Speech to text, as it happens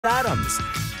Adams.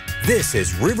 This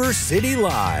is River City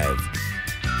Live.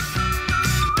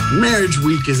 Marriage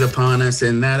Week is upon us,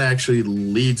 and that actually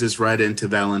leads us right into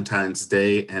Valentine's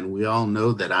Day. And we all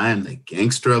know that I am the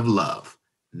gangster of love.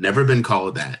 Never been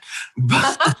called that.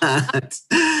 But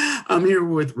I'm here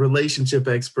with relationship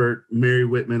expert Mary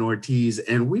Whitman Ortiz,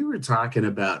 and we were talking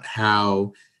about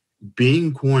how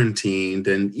being quarantined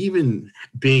and even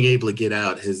being able to get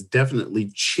out has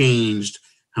definitely changed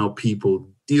how people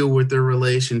deal with their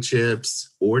relationships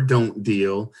or don't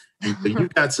deal. And so you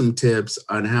got some tips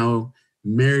on how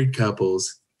married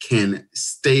couples can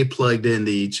stay plugged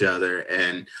into each other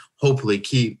and hopefully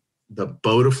keep the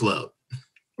boat afloat.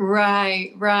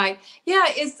 Right. Yeah,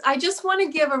 I just want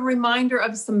to give a reminder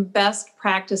of some best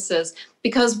practices,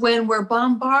 because when we're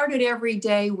bombarded every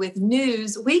day with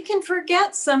news, we can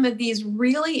forget some of these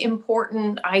really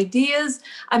important ideas.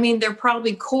 I mean, they're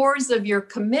probably cores of your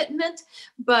commitment,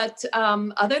 but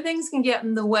other things can get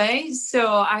in the way.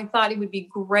 So I thought it would be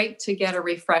great to get a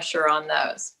refresher on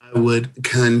those. I would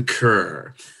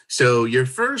concur. So your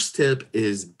first tip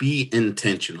is be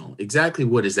intentional. Exactly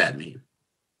what does that mean?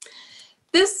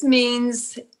 This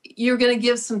means you're going to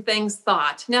give some things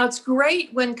thought. Now, it's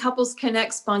great when couples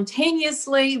connect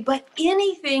spontaneously, but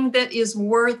anything that is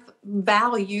worth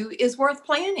value is worth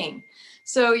planning.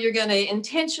 So you're going to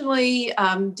intentionally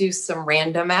do some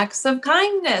random acts of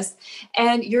kindness,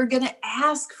 and you're going to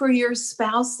ask for your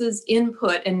spouse's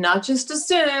input and not just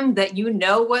assume that you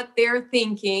know what they're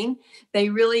thinking. They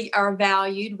really are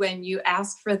valued when you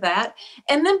ask for that.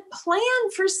 And then plan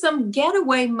for some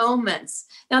getaway moments.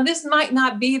 Now, this might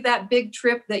not be that big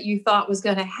trip that you thought was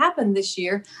going to happen this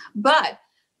year, but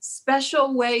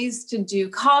special ways to do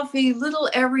coffee, little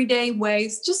everyday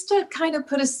ways, just to kind of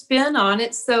put a spin on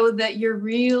it so that you're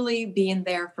really being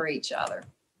there for each other.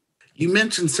 You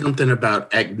mentioned something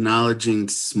about acknowledging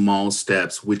small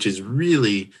steps, which is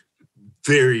really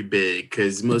very big,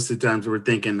 because most of the times we're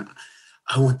thinking,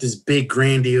 I want this big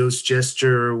grandiose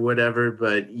gesture or whatever,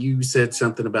 but you said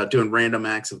something about doing random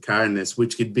acts of kindness,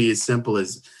 which could be as simple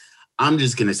as, I'm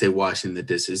just going to say washing the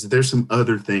dishes. There's some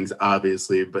other things,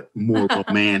 obviously, but more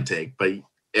romantic. But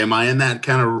am I in that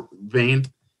kind of vein?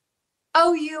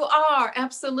 Oh, you are.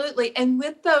 Absolutely. And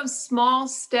with those small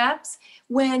steps,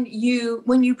 when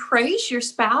you praise your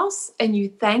spouse and you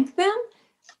thank them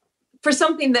for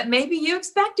something that maybe you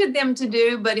expected them to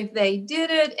do, but if they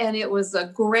did it and it was a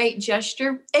great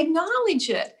gesture, acknowledge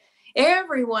it.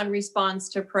 Everyone responds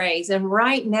to praise. And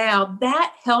right now,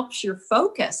 that helps your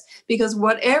focus, because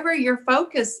whatever your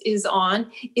focus is on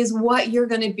is what you're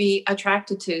going to be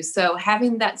attracted to. So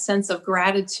having that sense of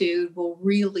gratitude will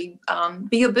really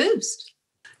be a boost.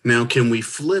 Now, can we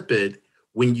flip it?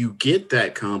 When you get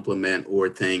that compliment or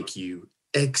thank you,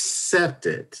 accept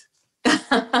it.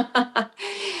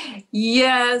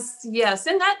 Yes.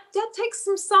 And that takes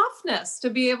some softness to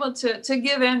be able to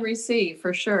give and receive,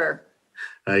 for sure.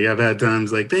 I've had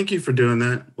times like, thank you for doing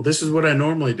that. Well, this is what I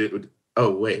normally do.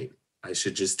 Oh, wait, I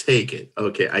should just take it.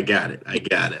 Okay, I got it.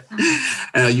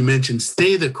 You mentioned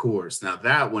stay the course. Now,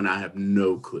 that one I have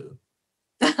no clue.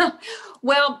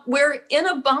 Well, we're in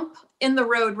a bump in the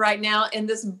road right now, and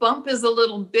this bump is a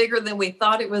little bigger than we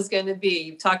thought it was going to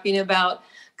be. Talking about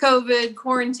COVID,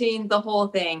 quarantine, the whole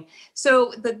thing.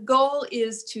 So the goal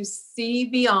is to see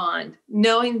beyond,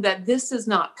 knowing that this is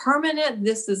not permanent.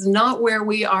 This is not where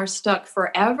we are stuck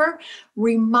forever.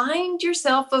 Remind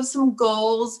yourself of some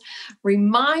goals.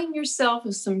 Remind yourself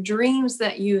of some dreams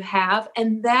that you have,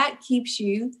 and that keeps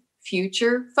you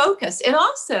future focused. It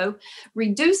also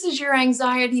reduces your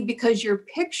anxiety because you're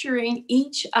picturing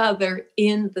each other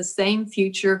in the same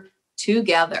future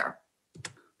together.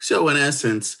 So in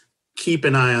essence, keep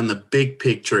an eye on the big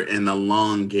picture and the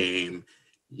long game.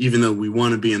 Even though we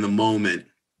want to be in the moment,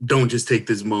 don't just take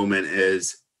this moment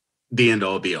as the end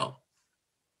all be all.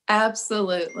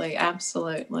 Absolutely.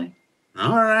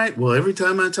 All right. Well, every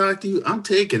time I talk to you, I'm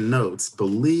taking notes.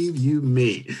 Believe you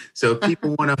me. So if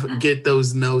people want to get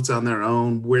those notes on their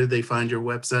own, where do they find your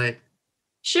website?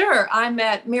 Sure. I'm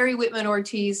at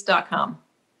marywhitmanortiz.com.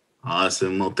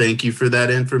 Awesome. Well, thank you for that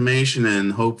information.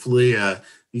 And hopefully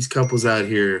these couples out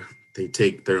here, they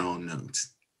take their own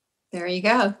notes. There you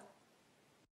go.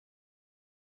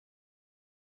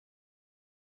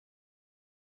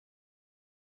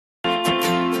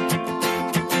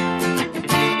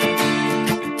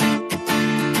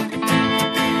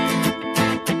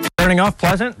 Starting off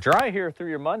pleasant, dry here through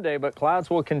your Monday, but clouds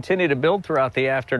will continue to build throughout the afternoon.